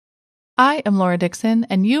I am Laura Dixon,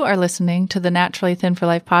 and you are listening to the Naturally Thin for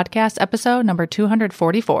Life podcast, episode number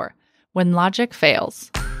 244, When Logic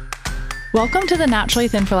Fails. Welcome to the Naturally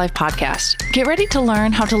Thin for Life podcast. Get ready to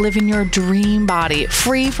learn how to live in your dream body,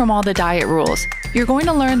 free from all the diet rules. You're going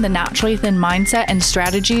to learn the naturally thin mindset and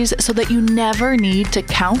strategies so that you never need to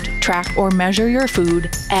count, track, or measure your food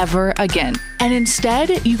ever again. And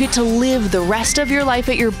instead, you get to live the rest of your life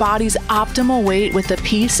at your body's optimal weight with the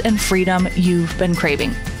peace and freedom you've been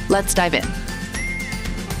craving. Let's dive in.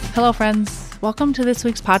 Hello, friends. Welcome to this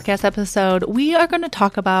week's podcast episode. We are going to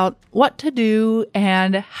talk about what to do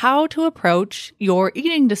and how to approach your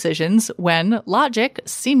eating decisions when logic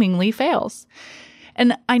seemingly fails.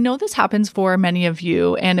 And I know this happens for many of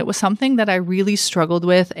you, and it was something that I really struggled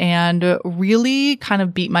with and really kind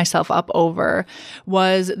of beat myself up over,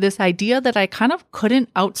 was this idea that I kind of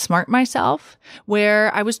couldn't outsmart myself,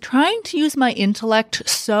 where I was trying to use my intellect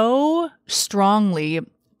so strongly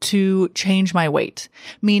to change my weight,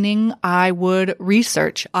 meaning I would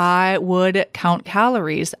research, I would count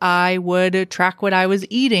calories, I would track what I was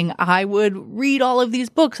eating, I would read all of these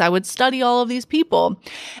books, I would study all of these people.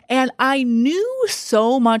 And I knew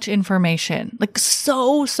so much information, like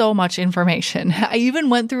so much information. I even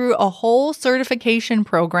went through a whole certification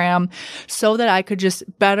program so that I could just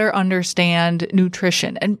better understand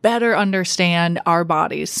nutrition and better understand our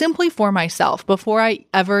bodies simply for myself before I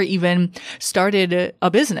ever even started a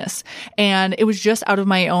business. And it was just out of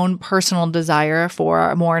my own personal desire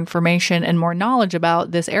for more information and more knowledge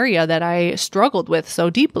about this area that I struggled with so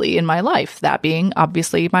deeply in my life, that being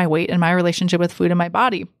obviously my weight and my relationship with food and my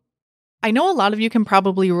body. I know a lot of you can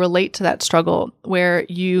probably relate to that struggle where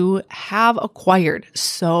you have acquired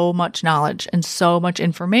so much knowledge and so much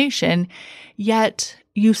information, yet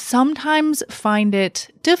you sometimes find it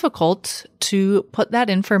difficult to put that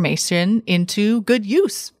information into good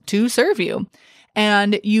use to serve you.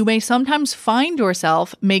 And you may sometimes find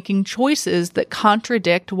yourself making choices that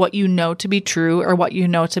contradict what you know to be true or what you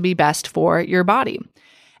know to be best for your body.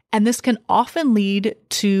 And this can often lead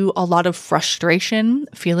to a lot of frustration,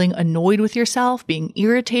 feeling annoyed with yourself, being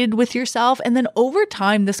irritated with yourself. And then over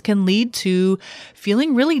time, this can lead to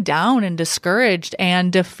feeling really down and discouraged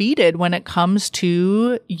and defeated when it comes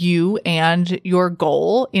to you and your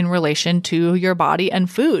goal in relation to your body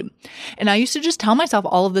and food. And I used to just tell myself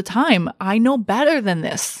all of the time, I know better than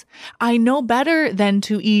this. I know better than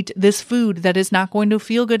to eat this food that is not going to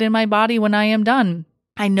feel good in my body when I am done.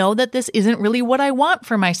 I know that this isn't really what I want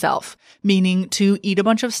for myself, meaning to eat a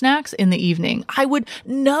bunch of snacks in the evening. I would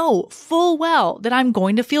know full well that I'm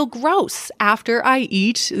going to feel gross after I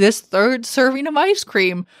eat this third serving of ice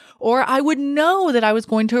cream, or I would know that I was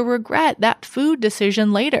going to regret that food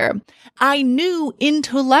decision later. I knew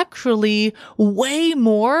intellectually way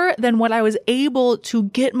more than what I was able to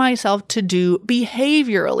get myself to do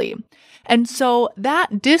behaviorally. And so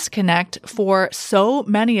that disconnect for so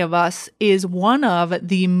many of us is one of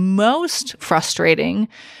the most frustrating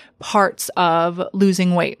parts of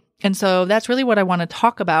losing weight. And so that's really what I want to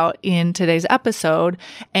talk about in today's episode.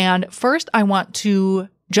 And first, I want to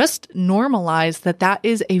just normalize that that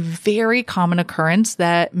is a very common occurrence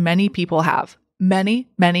that many people have. Many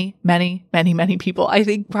people. I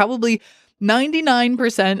think probably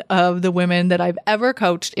 99% of the women that I've ever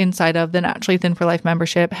coached inside of the Naturally Thin for Life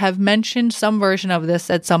membership have mentioned some version of this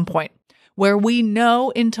at some point, where we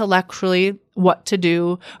know intellectually what to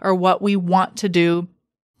do or what we want to do,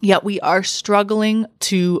 yet we are struggling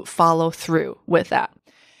to follow through with that.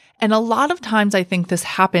 And a lot of times I think this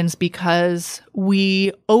happens because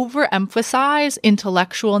we overemphasize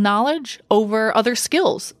intellectual knowledge over other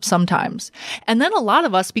skills sometimes. And then a lot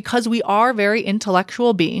of us, because we are very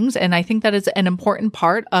intellectual beings, and I think that is an important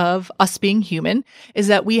part of us being human, is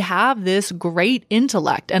that we have this great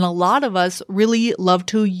intellect. And a lot of us really love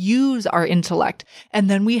to use our intellect. And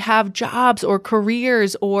then we have jobs or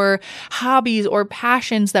careers or hobbies or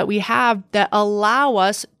passions that we have that allow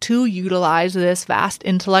us to utilize this vast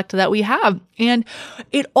intellect that we have. And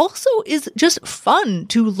it also is just fun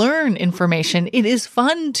to learn information. It is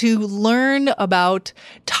fun to learn about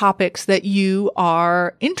topics that you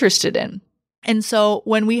are interested in. And so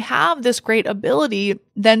when we have this great ability,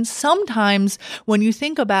 then sometimes when you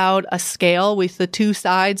think about a scale with the two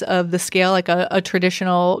sides of the scale, like a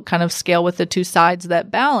traditional kind of scale with the two sides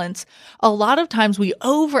that balance, a lot of times we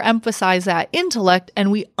overemphasize that intellect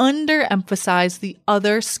and we underemphasize the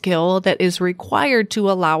other skill that is required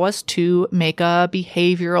to allow us to make a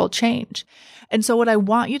behavioral change. And so what I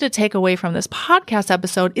want you to take away from this podcast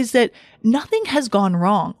episode is that nothing has gone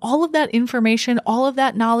wrong. All of that information, all of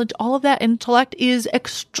that knowledge, all of that intellect is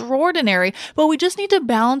extraordinary, but we just need to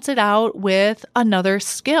balance it out with another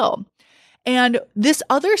skill. And this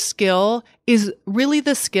other skill is really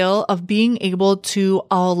the skill of being able to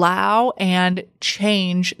allow and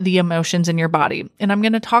change the emotions in your body. And I'm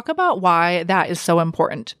going to talk about why that is so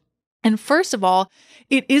important. And first of all,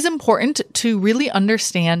 it is important to really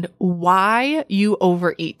understand why you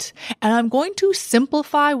overeat. And I'm going to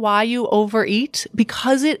simplify why you overeat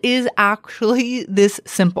because it is actually this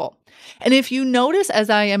simple. And if you notice as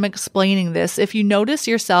I am explaining this, if you notice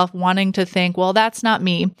yourself wanting to think, well, that's not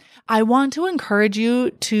me, I want to encourage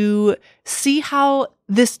you to see how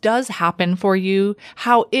this does happen for you,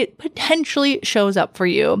 how it potentially shows up for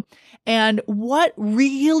you, and what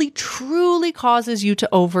really truly causes you to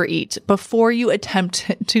overeat before you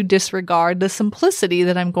attempt to disregard the simplicity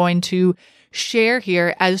that I'm going to share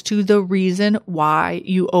here as to the reason why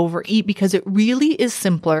you overeat, because it really is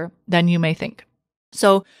simpler than you may think.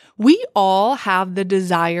 So we all have the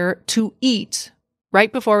desire to eat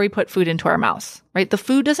right before we put food into our mouths, right? The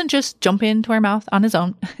food doesn't just jump into our mouth on its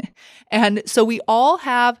own. And so we all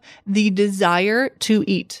have the desire to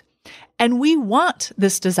eat. And we want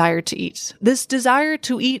this desire to eat. This desire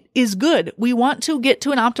to eat is good. We want to get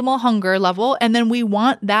to an optimal hunger level, and then we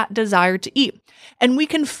want that desire to eat. And we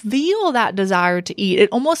can feel that desire to eat. It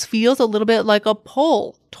almost feels a little bit like a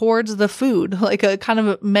pull towards the food, like a kind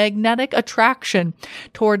of magnetic attraction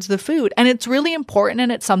towards the food. And it's really important,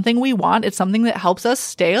 and it's something we want. It's something that helps us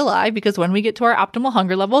stay alive, because when we get to our optimal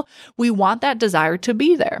hunger level, we want that desire to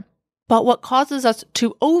be there. But what causes us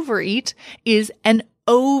to overeat is an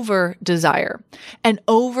over desire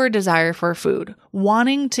for food,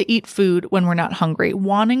 wanting to eat food when we're not hungry,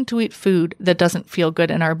 wanting to eat food that doesn't feel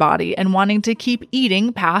good in our body, and wanting to keep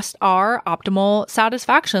eating past our optimal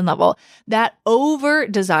satisfaction level. That over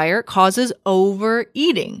desire causes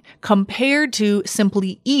overeating compared to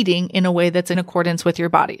simply eating in a way that's in accordance with your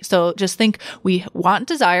body. So just think, we want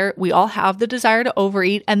desire. We all have the desire to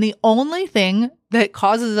overeat. And the only thing that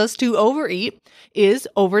causes us to overeat is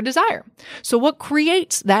over desire. So what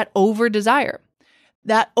creates that over desire?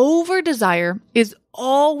 That over desire is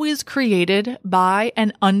always created by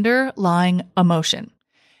an underlying emotion.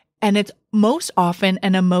 And it's most often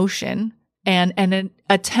an emotion and an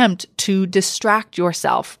attempt to distract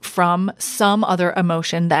yourself from some other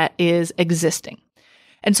emotion that is existing.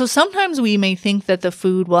 And so sometimes we may think that the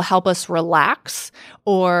food will help us relax,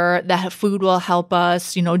 or that food will help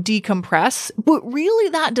us, decompress. But really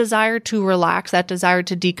that desire to relax, that desire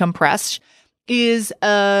to decompress is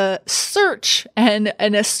a search and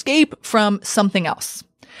an escape from something else.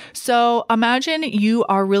 So imagine you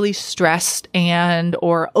are really stressed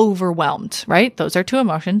or overwhelmed, right? Those are two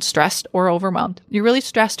emotions, stressed or overwhelmed. You're really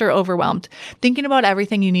stressed or overwhelmed, thinking about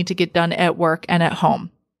everything you need to get done at work and at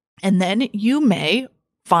home. And then you may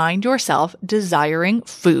find yourself desiring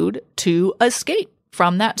food to escape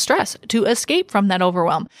from that stress, to escape from that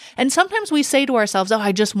overwhelm. And sometimes we say to ourselves, oh,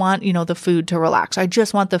 I just want, the food to relax. I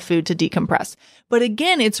just want the food to decompress. But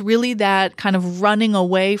again, it's really that kind of running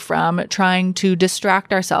away from trying to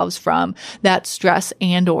distract ourselves from that stress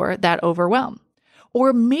or that overwhelm.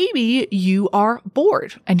 Or maybe you are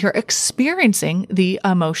bored and you're experiencing the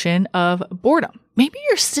emotion of boredom. Maybe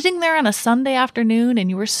you're sitting there on a Sunday afternoon and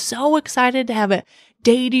you were so excited to have a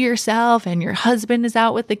day to yourself, and your husband is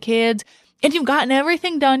out with the kids, and you've gotten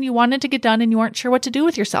everything done you wanted to get done, and you aren't sure what to do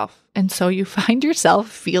with yourself. And so you find yourself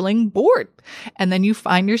feeling bored. And then you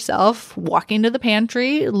find yourself walking to the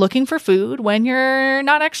pantry looking for food when you're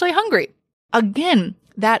not actually hungry. Again,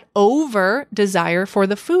 that over desire for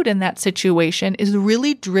the food in that situation is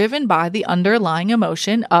really driven by the underlying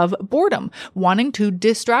emotion of boredom, wanting to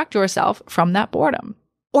distract yourself from that boredom.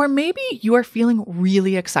 Or maybe you are feeling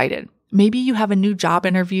really excited. Maybe you have a new job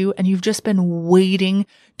interview and you've just been waiting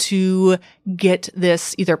to get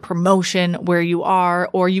this either promotion where you are,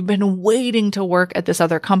 or you've been waiting to work at this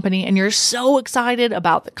other company, and you're so excited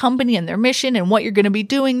about the company and their mission and what you're going to be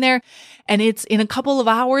doing there. And it's in a couple of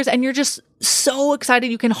hours and you're just so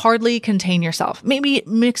excited you can hardly contain yourself. Maybe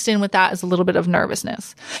mixed in with that is a little bit of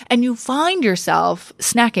nervousness. And you find yourself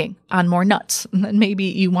snacking on more nuts than maybe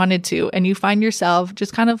you wanted to. And you find yourself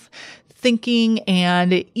just kind of thinking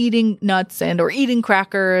and eating nuts or eating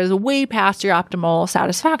crackers way past your optimal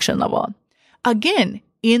satisfaction level. Again,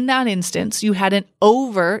 in that instance, you had an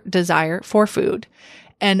over desire for food.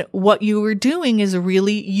 And what you were doing is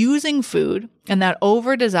really using food, and that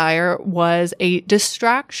over desire was a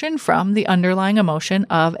distraction from the underlying emotion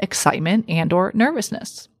of excitement or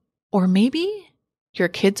nervousness. Or maybe your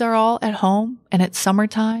kids are all at home and it's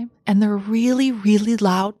summertime and they're really, really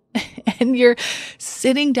loud and you're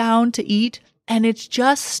sitting down to eat and it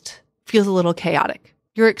just feels a little chaotic.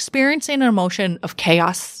 You're experiencing an emotion of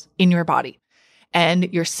chaos in your body.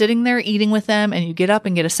 and you're sitting there eating with them and you get up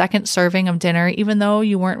and get a second serving of dinner, even though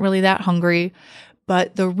you weren't really that hungry.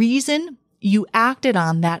 But the reason you acted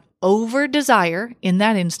on that over desire in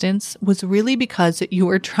that instance was really because you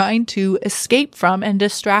were trying to escape from and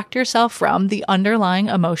distract yourself from the underlying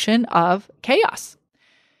emotion of chaos.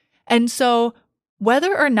 And so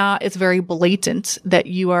whether or not it's very blatant that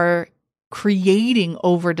you are creating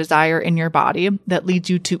over desire in your body that leads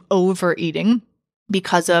you to overeating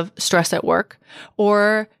because of stress at work,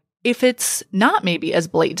 or if it's not maybe as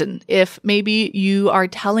blatant, if maybe you are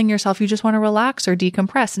telling yourself you just want to relax or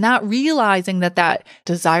decompress, not realizing that that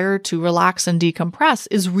desire to relax and decompress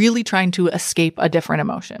is really trying to escape a different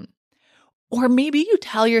emotion. Or maybe you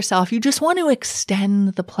tell yourself you just want to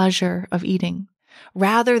extend the pleasure of eating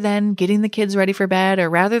rather than getting the kids ready for bed, or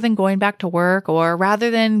rather than going back to work, or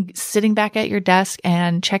rather than sitting back at your desk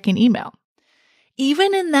and checking email.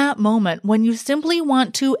 Even in that moment, when you simply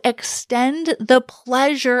want to extend the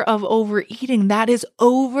pleasure of overeating, that is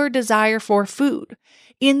over desire for food.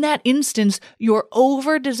 In that instance, your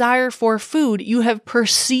over desire for food, you have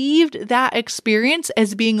perceived that experience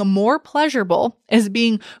as being more pleasurable, as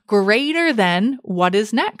being greater than what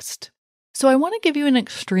is next. So I want to give you an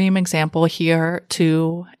extreme example here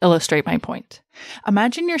to illustrate my point.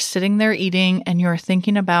 Imagine you're sitting there eating and you're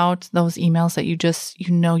thinking about those emails that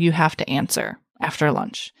you have to answer after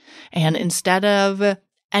lunch. And instead of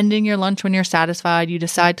ending your lunch when you're satisfied, you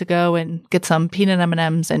decide to go and get some peanut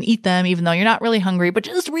M&Ms and eat them, even though you're not really hungry, but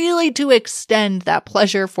just really to extend that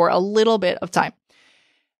pleasure for a little bit of time.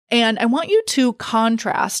 And I want you to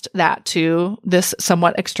contrast that to this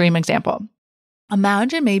somewhat extreme example.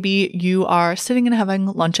 Imagine maybe you are sitting and having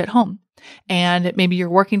lunch at home, and maybe you're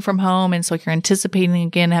working from home. And so you're anticipating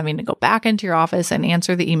again having to go back into your office and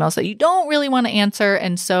answer the emails that you don't really want to answer.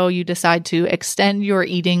 And so you decide to extend your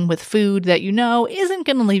eating with food that you know isn't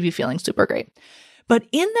going to leave you feeling super great. But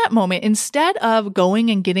in that moment, instead of going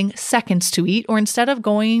and getting seconds to eat, or instead of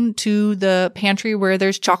going to the pantry where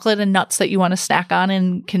there's chocolate and nuts that you want to snack on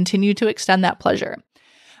and continue to extend that pleasure,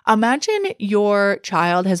 imagine your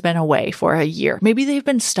child has been away for a year. Maybe they've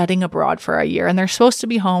been studying abroad for a year and they're supposed to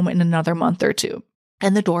be home in another month or two.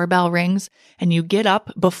 And the doorbell rings and you get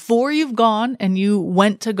up before you've gone and you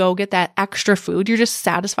went to go get that extra food. You're just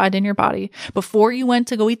satisfied in your body. Before you went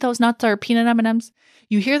to go eat those nuts or peanut M&Ms,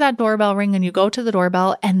 you hear that doorbell ring and you go to the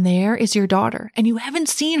doorbell and there is your daughter. And you haven't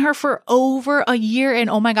seen her for over a year, and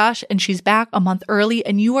oh my gosh, and she's back a month early,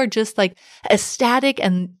 and you are just like ecstatic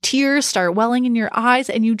and tears start welling in your eyes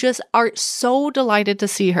and you just are so delighted to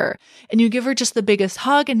see her. And you give her just the biggest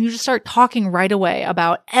hug and you just start talking right away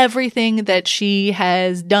about everything that she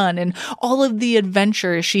has done and all of the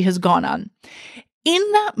adventures she has gone on.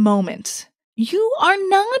 In that moment, you are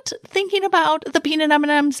not thinking about the peanut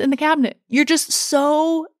M&Ms in the cabinet. You're just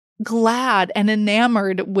so glad and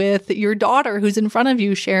enamored with your daughter who's in front of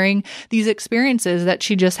you sharing these experiences that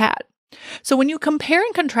she just had. So when you compare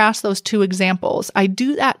and contrast those two examples, I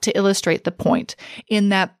do that to illustrate the point in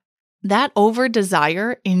that over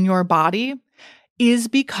desire in your body is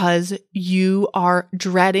because you are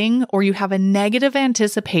dreading or you have a negative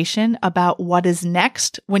anticipation about what is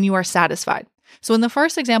next when you are satisfied. So in the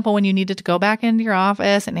first example, when you needed to go back into your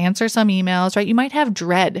office and answer some emails, right, you might have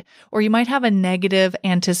dread or you might have a negative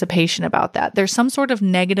anticipation about that. There's some sort of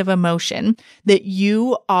negative emotion that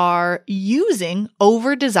you are using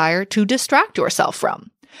over desire to distract yourself from.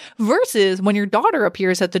 Versus when your daughter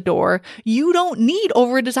appears at the door, you don't need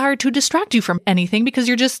over a desire to distract you from anything because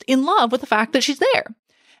you're just in love with the fact that she's there.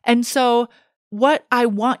 And so what I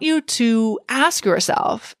want you to ask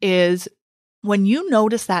yourself is, when you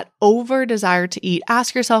notice that over desire to eat,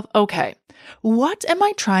 ask yourself, okay, what am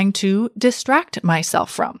I trying to distract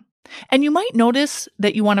myself from? And you might notice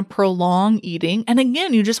that you want to prolong eating. And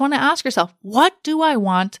again, you just want to ask yourself, what do I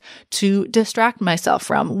want to distract myself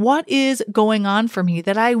from? What is going on for me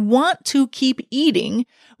that I want to keep eating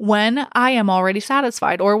when I am already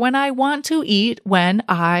satisfied, or when I want to eat when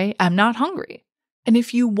I am not hungry? And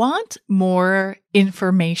if you want more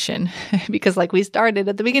information, because like we started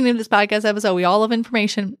at the beginning of this podcast episode, we all have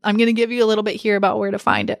information. I'm going to give you a little bit here about where to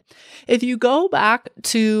find it. If you go back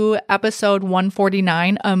to episode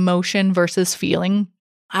 149, emotion versus feeling,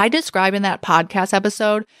 I describe in that podcast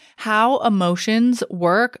episode how emotions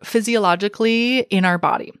work physiologically in our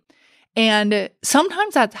body. And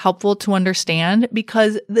sometimes that's helpful to understand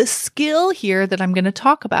because the skill here that I'm going to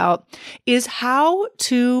talk about is how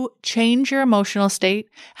to change your emotional state,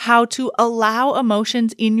 how to allow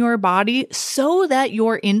emotions in your body so that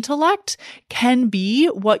your intellect can be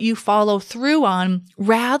what you follow through on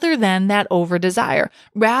rather than that over desire,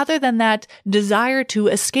 rather than that desire to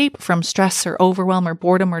escape from stress or overwhelm or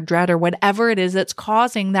boredom or dread or whatever it is that's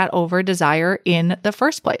causing that over desire in the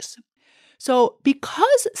first place. So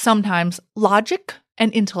because sometimes logic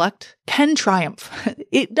and intellect can triumph,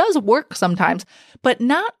 it does work sometimes, but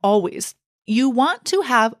not always. You want to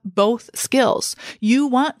have both skills. You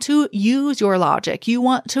want to use your logic. You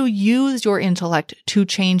want to use your intellect to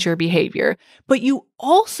change your behavior, but you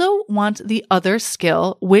also want the other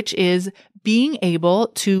skill, which is being able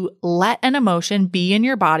to let an emotion be in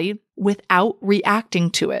your body without reacting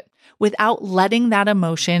to it, without letting that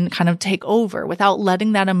emotion kind of take over, without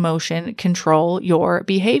letting that emotion control your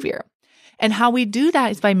behavior. And how we do that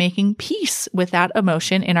is by making peace with that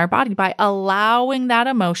emotion in our body, by allowing that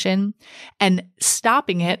emotion and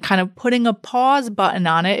stopping it, kind of putting a pause button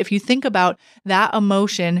on it. If you think about that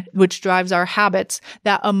emotion, which drives our habits,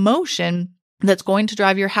 that emotion that's going to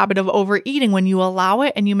drive your habit of overeating, when you allow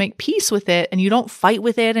it and you make peace with it and you don't fight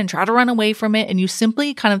with it and try to run away from it and you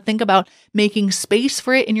simply kind of think about making space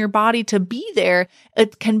for it in your body to be there,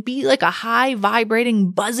 it can be like a high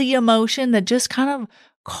vibrating, buzzy emotion that just kind of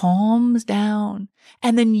calms down.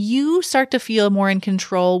 And then you start to feel more in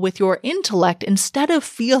control with your intellect instead of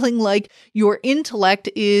feeling like your intellect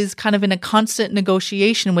is kind of in a constant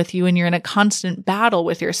negotiation with you and you're in a constant battle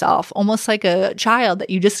with yourself, almost like a child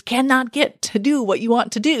that you just cannot get to do what you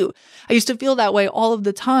want to do. I used to feel that way all of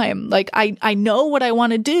the time. Like, I know what I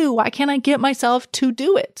want to do. Why can't I get myself to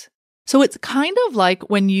do it? So it's kind of like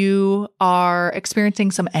when you are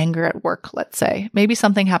experiencing some anger at work, let's say. Maybe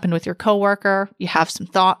something happened with your coworker, you have some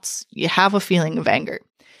thoughts, you have a feeling of anger.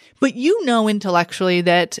 But you know intellectually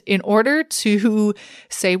that in order to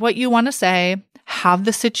say what you want to say, have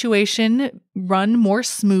the situation run more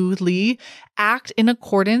smoothly, act in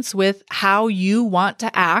accordance with how you want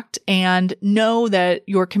to act, and know that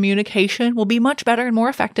your communication will be much better and more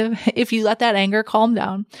effective if you let that anger calm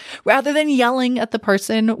down, rather than yelling at the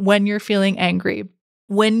person when you're feeling angry.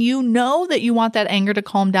 When you know that you want that anger to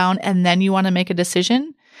calm down and then you want to make a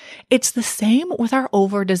decision, it's the same with our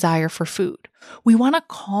over desire for food. We want to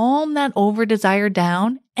calm that over desire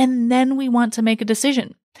down and then we want to make a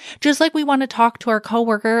decision. Just like we want to talk to our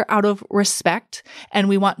coworker out of respect and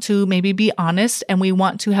we want to maybe be honest and we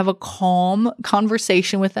want to have a calm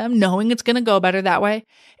conversation with them, knowing it's going to go better that way.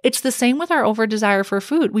 It's the same with our over desire for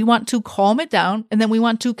food. We want to calm it down and then we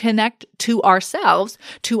want to connect to ourselves,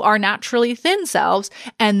 to our naturally thin selves,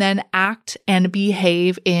 and then act and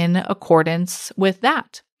behave in accordance with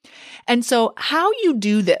that. And so how you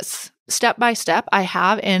do this step by step, I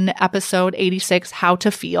have in episode 86, How to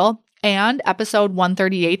Feel, and episode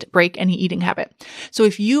 138, Break Any Eating Habit. So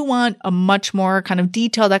if you want a much more kind of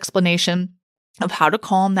detailed explanation of how to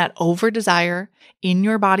calm that over desire in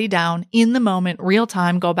your body down in the moment, real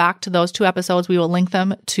time, go back to those two episodes. We will link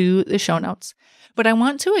them to the show notes. But I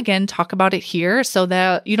want to, again, talk about it here so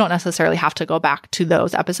that you don't necessarily have to go back to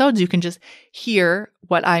those episodes. You can just hear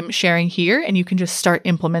what I'm sharing here and you can just start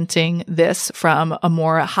implementing this from a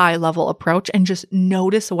more high level approach and just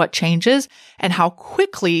notice what changes and how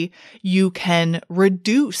quickly you can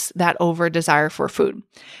reduce that over desire for food.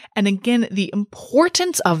 And again, the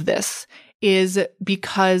importance of this is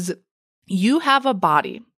because you have a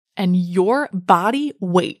body and your body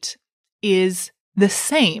weight is the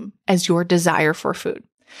same as your desire for food.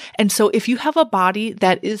 And so if you have a body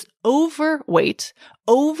that is overweight,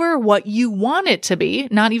 over what you want it to be,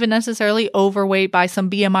 not even necessarily overweight by some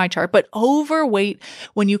BMI chart, but overweight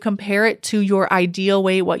when you compare it to your ideal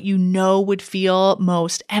weight, what you know would feel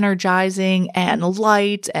most energizing and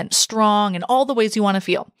light and strong and all the ways you want to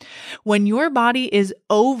feel. When your body is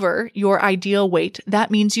over your ideal weight,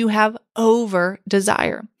 that means you have over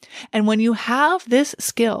desire. And when you have this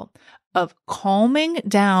skill of calming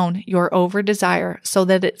down your over desire so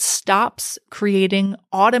that it stops creating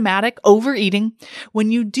automatic overeating.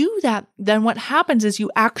 When you do that, then what happens is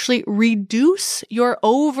you actually reduce your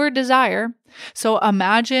over desire. So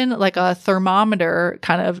imagine like a thermometer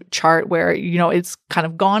kind of chart where, it's kind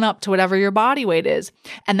of gone up to whatever your body weight is.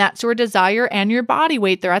 And that's your desire and your body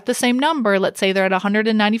weight. They're at the same number. Let's say they're at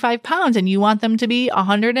 195 pounds and you want them to be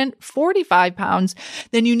 145 pounds.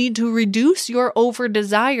 Then you need to reduce your over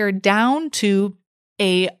desire down to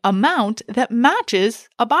a amount that matches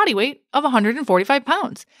a body weight of 145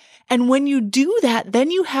 pounds. And when you do that,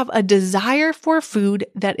 then you have a desire for food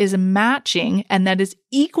that is matching and that is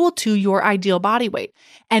equal to your ideal body weight.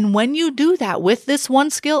 And when you do that with this one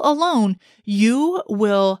skill alone, you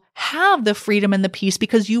will have the freedom and the peace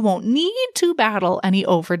because you won't need to battle any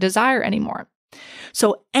over desire anymore.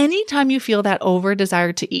 So anytime you feel that over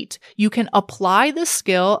desire to eat, you can apply the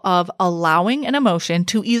skill of allowing an emotion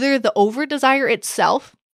to either the over desire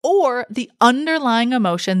itself or the underlying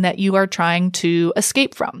emotion that you are trying to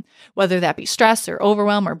escape from, whether that be stress or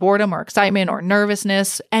overwhelm or boredom or excitement or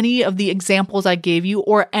nervousness, any of the examples I gave you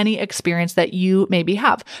or any experience that you maybe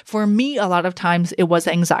have. For me, a lot of times it was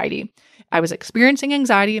anxiety. I was experiencing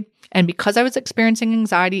anxiety, and because I was experiencing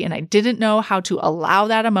anxiety and I didn't know how to allow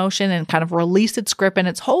that emotion and kind of release its grip and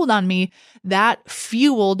its hold on me, that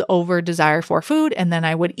fueled over desire for food. And then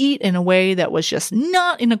I would eat in a way that was just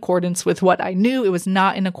not in accordance with what I knew. It was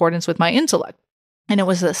not in accordance with my intellect. And it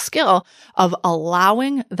was the skill of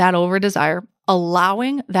allowing that over desire,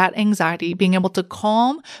 allowing that anxiety, being able to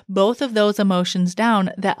calm both of those emotions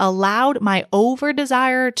down that allowed my over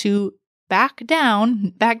desire to back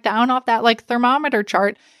down off that like thermometer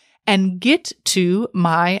chart and get to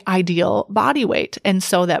my ideal body weight. And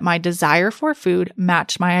so that my desire for food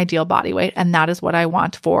matched my ideal body weight. And that is what I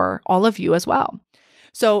want for all of you as well.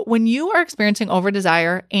 So when you are experiencing over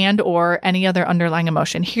desire and or any other underlying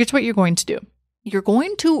emotion, here's what you're going to do. You're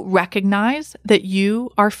going to recognize that you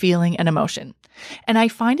are feeling an emotion. And I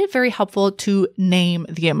find it very helpful to name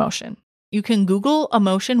the emotion. You can Google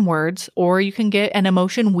emotion words or you can get an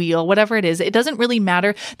emotion wheel, whatever it is. It doesn't really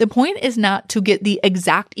matter. The point is not to get the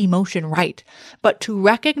exact emotion right, but to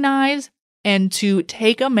recognize and to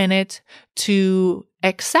take a minute to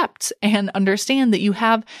accept and understand that you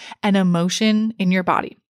have an emotion in your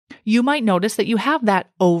body. You might notice that you have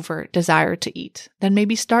that over desire to eat. Then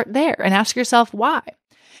maybe start there and ask yourself why.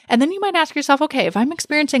 And then you might ask yourself, okay, if I'm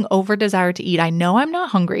experiencing over desire to eat, I know I'm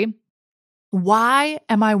not hungry. Why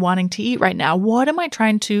am I wanting to eat right now? What am I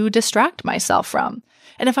trying to distract myself from?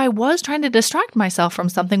 And if I was trying to distract myself from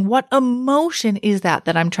something, what emotion is that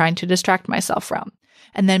I'm trying to distract myself from?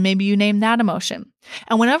 And then maybe you name that emotion.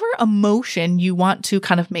 And whenever emotion you want to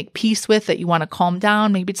kind of make peace with, that you want to calm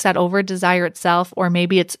down, maybe it's that over desire itself, or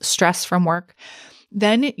maybe it's stress from work,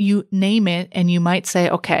 then you name it and you might say,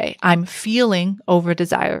 okay, I'm feeling over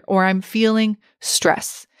desire or I'm feeling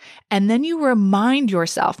stress. And then you remind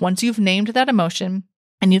yourself, once you've named that emotion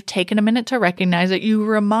and you've taken a minute to recognize it, you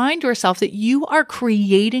remind yourself that you are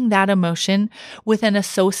creating that emotion with an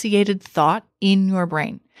associated thought in your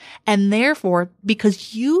brain. And therefore,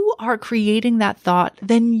 because you are creating that thought,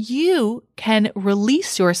 then you can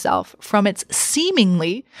release yourself from its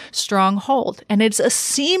seemingly strong hold. And it's a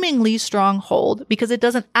seemingly strong hold because it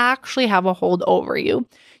doesn't actually have a hold over you.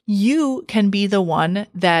 You can be the one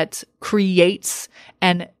that creates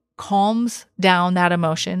and calms down that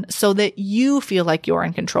emotion so that you feel like you're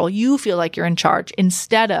in control. You feel like you're in charge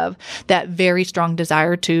instead of that very strong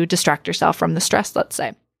desire to distract yourself from the stress, let's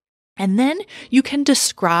say. And then you can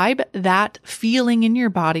describe that feeling in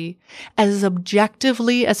your body as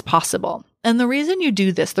objectively as possible. And the reason you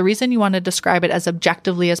do this, the reason you want to describe it as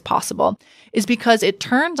objectively as possible, is because it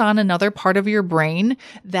turns on another part of your brain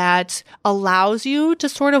that allows you to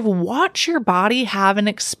sort of watch your body have an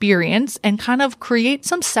experience and kind of create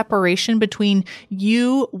some separation between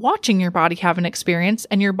you watching your body have an experience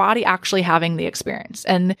and your body actually having the experience.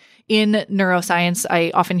 And in neuroscience, I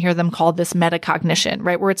often hear them called this metacognition,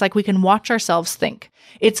 right? Where it's like we can watch ourselves think.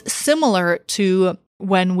 It's similar to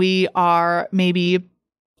when we are maybe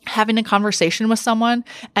having a conversation with someone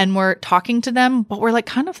and we're talking to them, but we're like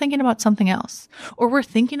kind of thinking about something else, or we're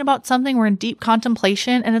thinking about something, we're in deep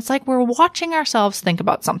contemplation, and it's like we're watching ourselves think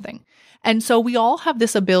about something. And so we all have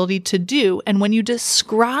this ability to do. And when you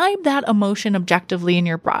describe that emotion objectively in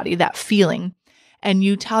your body, that feeling, and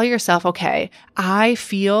you tell yourself, okay, I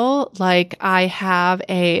feel like I have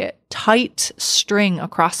a tight string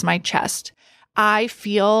across my chest. I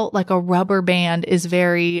feel like a rubber band is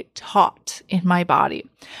very taut in my body.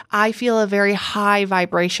 I feel a very high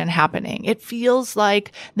vibration happening. It feels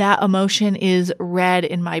like that emotion is red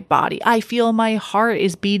in my body. I feel my heart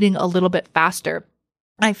is beating a little bit faster.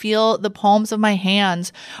 I feel the palms of my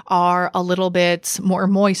hands are a little bit more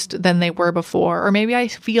moist than they were before. Or maybe I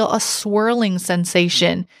feel a swirling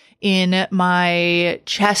sensation in my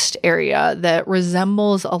chest area that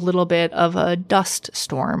resembles a little bit of a dust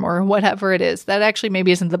storm or whatever it is. That actually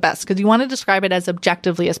maybe isn't the best because you want to describe it as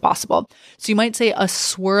objectively as possible. So you might say a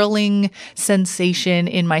swirling sensation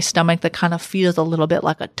in my stomach that kind of feels a little bit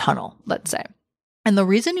like a tunnel, let's say. And the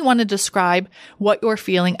reason you want to describe what you're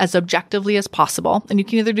feeling as objectively as possible, and you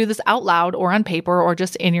can either do this out loud or on paper or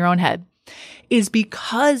just in your own head, is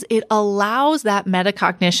because it allows that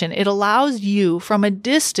metacognition. It allows you from a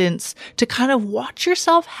distance to kind of watch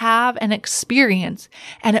yourself have an experience,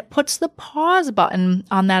 and it puts the pause button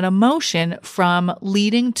on that emotion from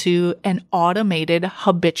leading to an automated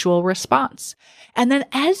habitual response. And then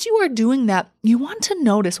as you are doing that, you want to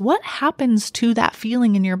notice what happens to that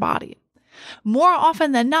feeling in your body. More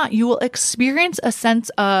often than not, you will experience a sense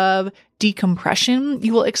of decompression.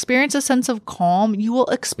 You will experience a sense of calm. You will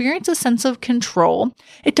experience a sense of control.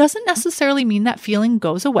 It doesn't necessarily mean that feeling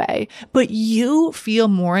goes away, but you feel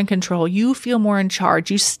more in control. You feel more in charge.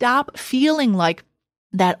 You stop feeling like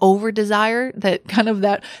that over desire, that kind of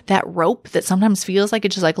that rope that sometimes feels like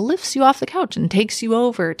it just like lifts you off the couch and takes you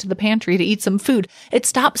over to the pantry to eat some food. It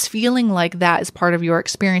stops feeling like that is part of your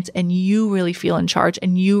experience, and you really feel in charge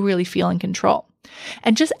and you really feel in control.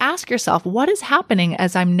 And just ask yourself, what is happening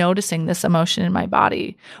as I'm noticing this emotion in my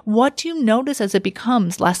body? What do you notice as it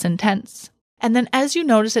becomes less intense? And then as you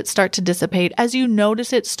notice it start to dissipate, as you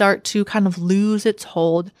notice it start to kind of lose its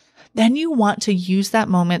hold, then you want to use that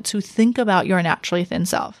moment to think about your naturally thin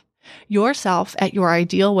self. Yourself at your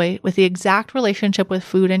ideal weight with the exact relationship with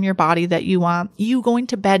food in your body that you want. You going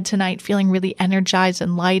to bed tonight feeling really energized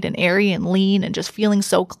and light and airy and lean and just feeling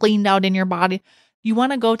so cleaned out in your body. You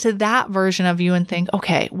want to go to that version of you and think,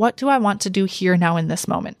 okay, what do I want to do here now in this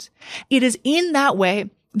moment? It is in that way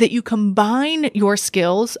that you combine your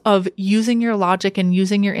skills of using your logic and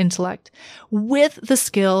using your intellect with the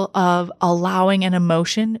skill of allowing an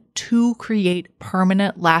emotion to create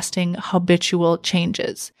permanent, lasting, habitual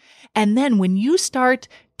changes. And then when you start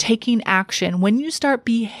taking action, when you start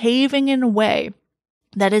behaving in a way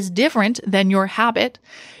that is different than your habit,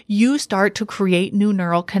 you start to create new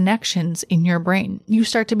neural connections in your brain. You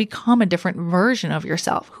start to become a different version of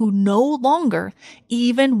yourself who no longer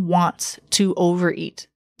even wants to overeat.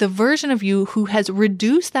 The version of you who has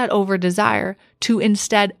reduced that over desire to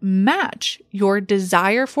instead match your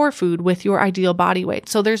desire for food with your ideal body weight.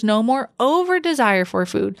 So there's no more over desire for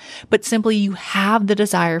food, but simply you have the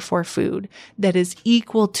desire for food that is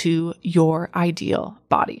equal to your ideal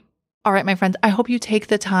body. All right, my friends, I hope you take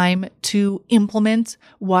the time to implement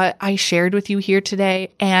what I shared with you here today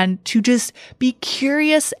and to just be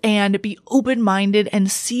curious and be open-minded and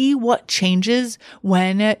see what changes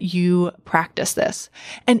when you practice this.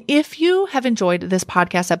 And if you have enjoyed this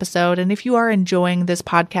podcast episode and if you are enjoying this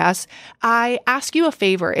podcast, I ask you a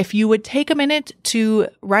favor. If you would take a minute to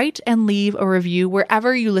write and leave a review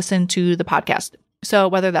wherever you listen to the podcast. So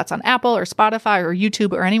whether that's on Apple or Spotify or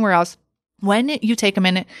YouTube or anywhere else, when you take a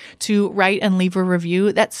minute to write and leave a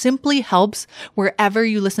review, that simply helps wherever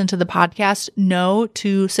you listen to the podcast know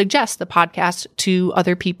to suggest the podcast to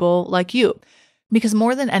other people like you. Because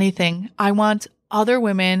more than anything, I want other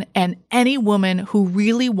women and any woman who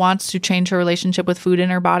really wants to change her relationship with food in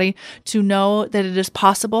her body to know that it is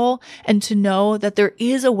possible and to know that there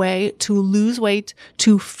is a way to lose weight,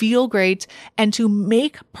 to feel great, and to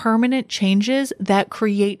make permanent changes that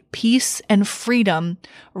create peace and freedom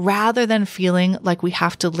rather than feeling like we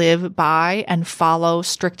have to live by and follow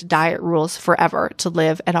strict diet rules forever to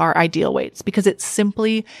live at our ideal weights, because it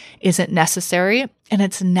simply isn't necessary. And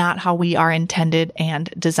it's not how we are intended and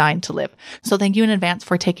designed to live. So thank you in advance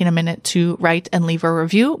for taking a minute to write and leave a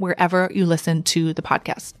review wherever you listen to the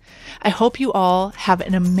podcast. I hope you all have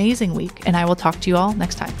an amazing week, and I will talk to you all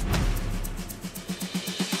next time.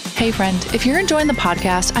 Hey friend, if you're enjoying the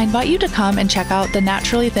podcast, I invite you to come and check out the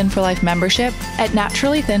Naturally Thin for Life membership at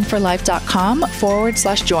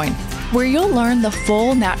naturallythinforlife.com/join. Where you'll learn the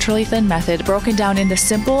full Naturally Thin method broken down into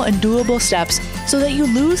simple and doable steps so that you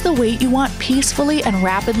lose the weight you want peacefully and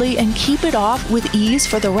rapidly and keep it off with ease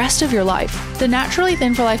for the rest of your life. The Naturally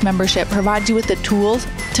Thin for Life membership provides you with the tools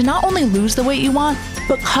to not only lose the weight you want,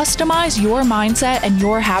 but customize your mindset and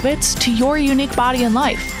your habits to your unique body and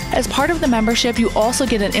life. As part of the membership, you also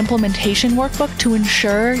get an implementation workbook to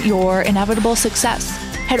ensure your inevitable success.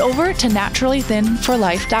 Head over to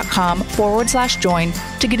naturallythinforlife.com/join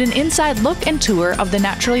to get an inside look and tour of the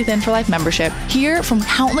Naturally Thin for Life membership. Hear from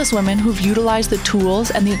countless women who've utilized the tools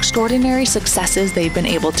and the extraordinary successes they've been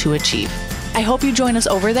able to achieve. I hope you join us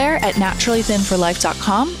over there at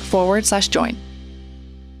naturallythinforlife.com/join.